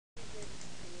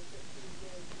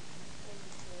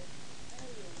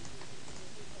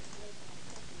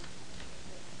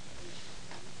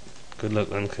Good luck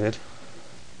then, kid.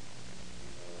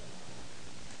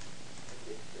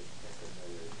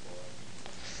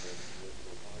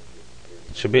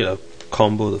 Should be able to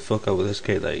combo the fuck out with this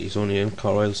kid. Like, he's only in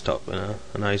Carlisle's top, you know,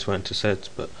 and I just went to sets,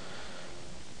 but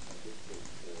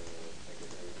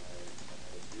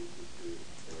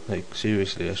like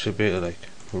seriously, I should be able to like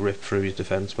rip through his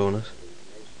defense bonus.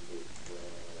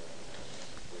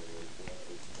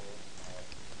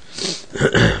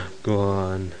 Go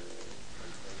on.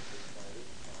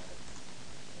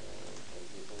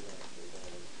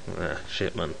 Ah,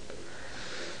 shit, man.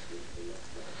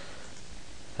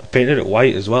 I painted it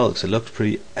white as well because it looks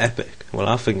pretty epic. Well,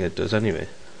 I think it does anyway.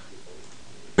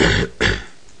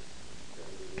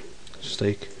 Just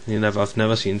like I've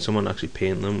never seen someone actually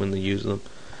paint them when they use them.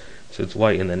 So it's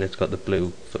white and then it's got the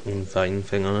blue fucking vine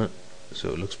thing on it. So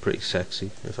it looks pretty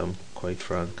sexy, if I'm quite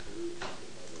frank.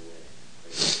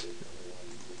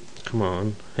 Come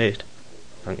on, hit.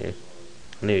 Thank you.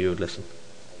 I knew you would listen.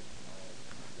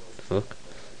 The fuck?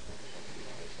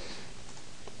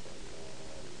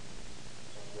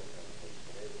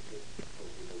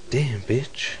 Damn,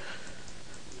 bitch.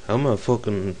 How am I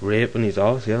fucking raping his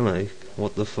ass, yeah, like,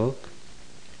 what the fuck?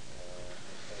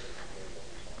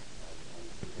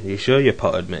 Are you sure you're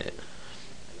potted, mate?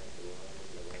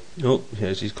 Oh,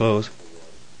 here's his clothes.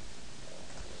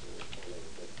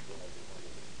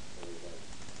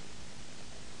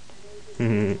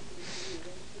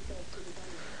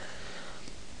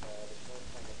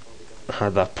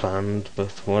 Had that planned,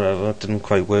 but whatever, it didn't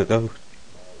quite work out.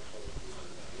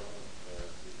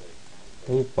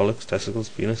 Oh, bollocks, testicles,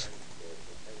 penis.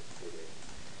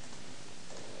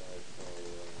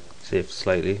 Saved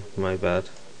slightly, my bad.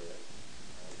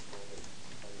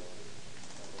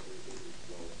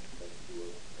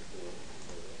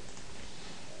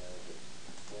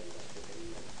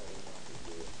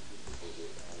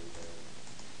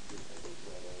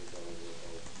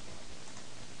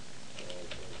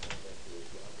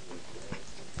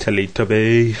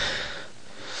 Teletubby.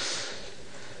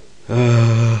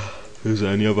 Is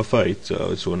there any other fight? So I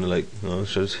just want to like, oh,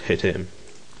 should I just hit him?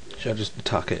 Should I just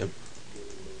attack him?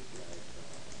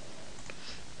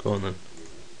 Go on then.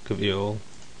 Give it your all.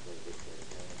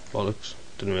 Bollocks.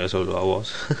 Didn't realise how low I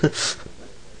was.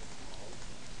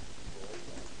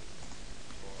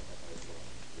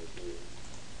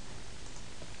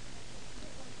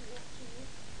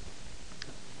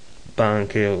 Ban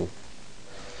kill.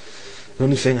 The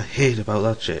only thing I hate about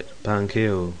that shit, ban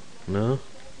kill. No?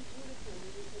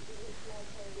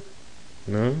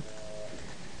 No?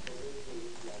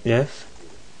 Yes?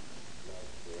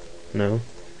 No?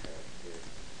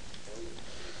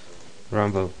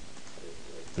 Rambo.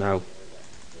 No.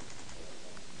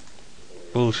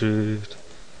 Bullshit.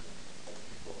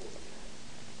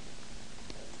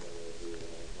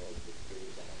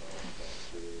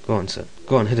 Go on, son.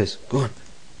 Go on, hit us. Go on.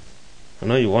 I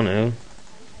know you want to.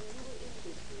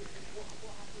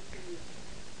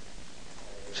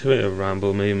 Should we have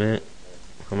Rambo me, mate?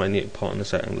 I might need a pot in a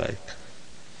second, like.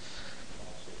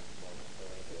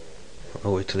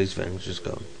 I'll wait till his vengeance is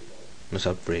gone. Unless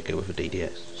I break it with a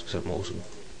DDS, because I'm awesome.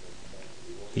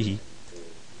 Hee.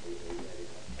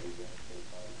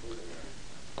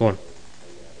 Go on.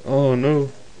 Oh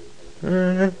no.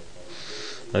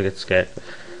 I get scared.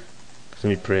 Because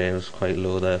my brain was quite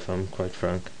low there, if I'm quite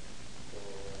frank.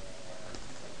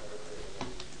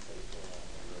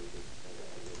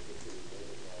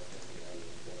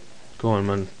 Go on,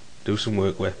 man. Do some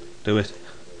work, Whip. Do it.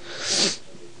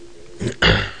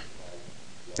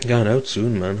 Going out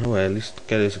soon, man. How at least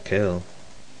get us a kill.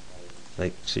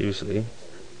 Like, seriously.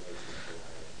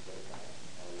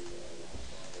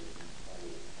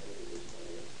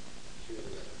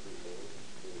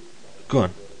 Go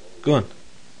on. Go on.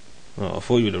 Oh, I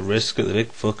thought you would have risked it, the big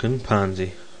fucking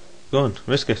pansy. Go on.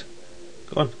 Risk it.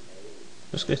 Go on.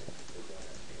 Risk it.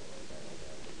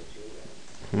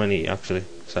 How many, actually?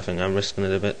 So I think I'm risking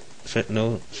it a bit. Shit,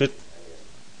 no. Shit.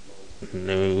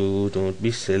 No, don't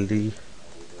be silly.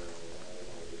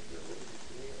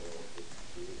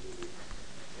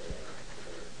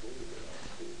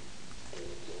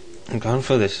 I'm going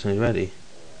for this. Are you ready?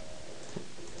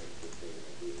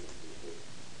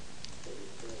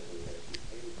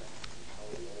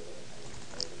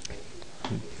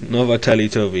 Another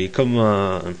Teletubby. Come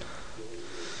on.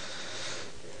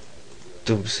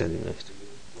 Don't be silly, mate.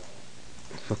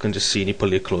 Fucking just seen you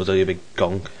pull your clothes out, you big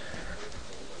gonk.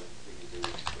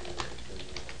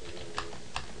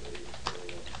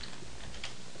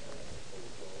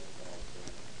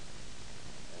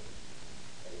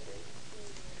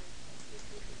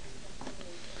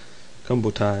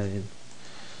 Combo time.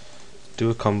 Do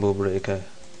a combo breaker.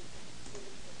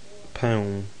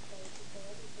 pound.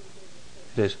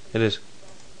 It is. It is.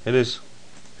 It is.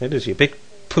 It is. You big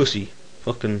pussy.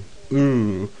 Fucking.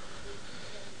 Ooh.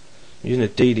 Using a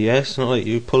DDS, not like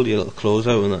you pulled your little clothes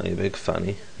out and that, you big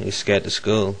fanny. You're scared to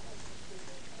skull.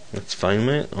 That's fine,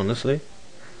 mate, honestly.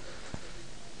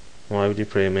 Why would you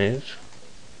pray mage?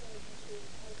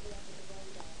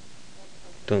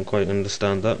 Don't quite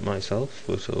understand that myself,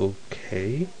 but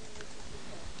okay.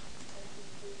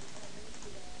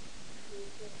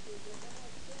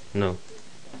 No.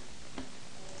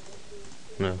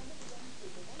 No.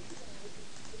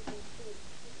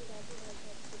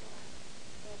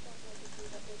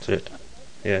 That's it.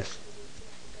 Yes.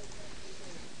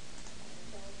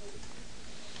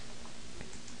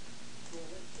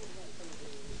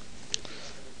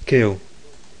 Kill.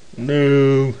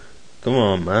 No. Come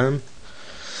on, man.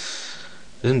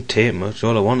 Doesn't take much.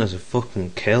 All I want is a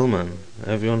fucking kill, man.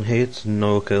 Everyone hates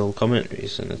no kill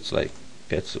commentaries, and it's like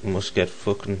must get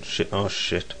fucking shit. Oh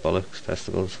shit, bollocks.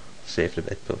 Testicles. Saved a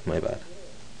bit, but my bad.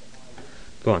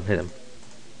 Go on, hit him.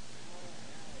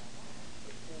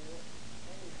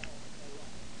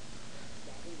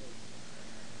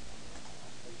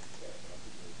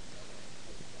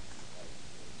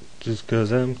 Just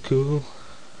 'cause I'm cool.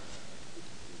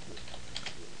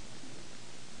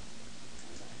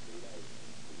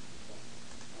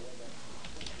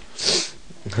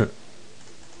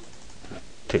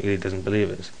 Particularly doesn't believe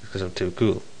it because I'm too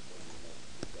cool.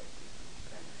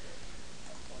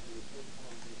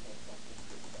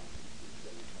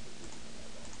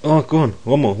 Oh, go on.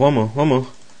 One more, one more, one more.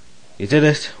 You did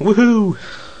it. Woohoo!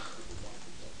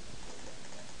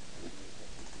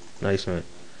 Nice, mate.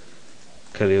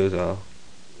 Kill you as well.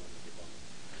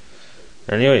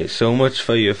 Anyway, so much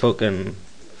for your fucking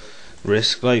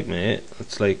risk, like, mate.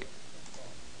 It's like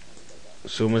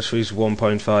so much for his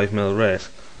 1.5 mil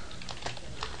risk.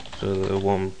 So the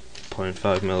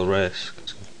 1.5 mil risk.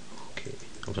 Okay,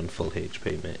 I was on full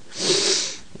HP, mate.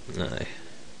 Aye.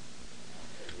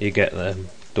 You get them,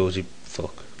 dozy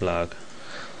fuck lag.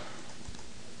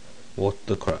 What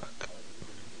the crack?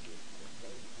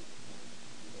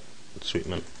 Sweet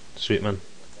man, sweet man.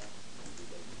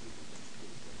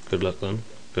 Good luck then.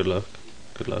 Good luck.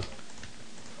 Good luck.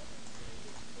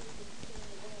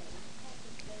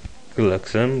 Good luck,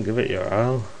 son. Give it your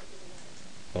all.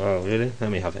 Oh, really?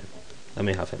 Let me have him. Let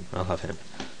me have him. I'll have him.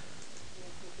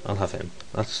 I'll have him.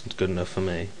 That's good enough for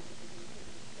me.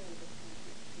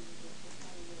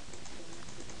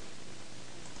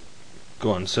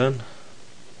 Go on, son.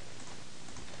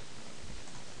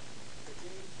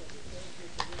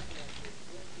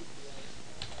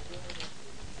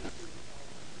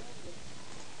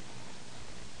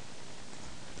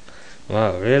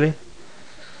 Wow, really?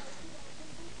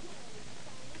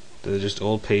 They're just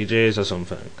all PJs or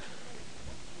something.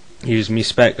 Use me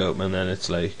spec up and then it's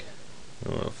like,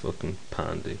 oh, fucking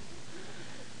pandy.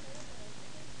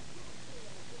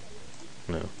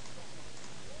 No.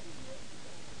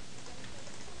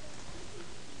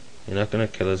 You're not gonna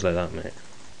kill us like that, mate.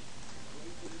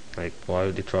 Like, why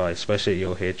would you try? Especially at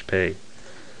your HP.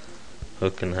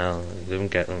 Fucking hell, you don't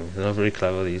get them. They're not very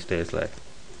clever these days, like.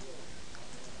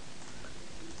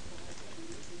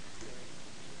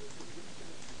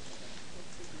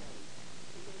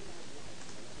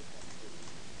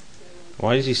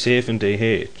 Why is he saving DH?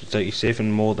 It's like he's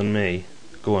saving more than me.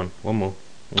 Go on, one more.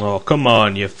 Oh, come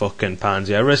on, you fucking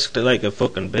pansy. I risked it like a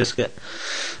fucking biscuit.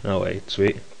 Oh wait,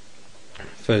 sweet.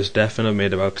 First death and I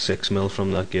made about 6 mil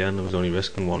from that gear and I was only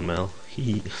risking 1 mil.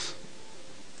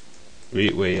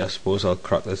 Wait, I suppose I'll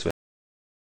crack this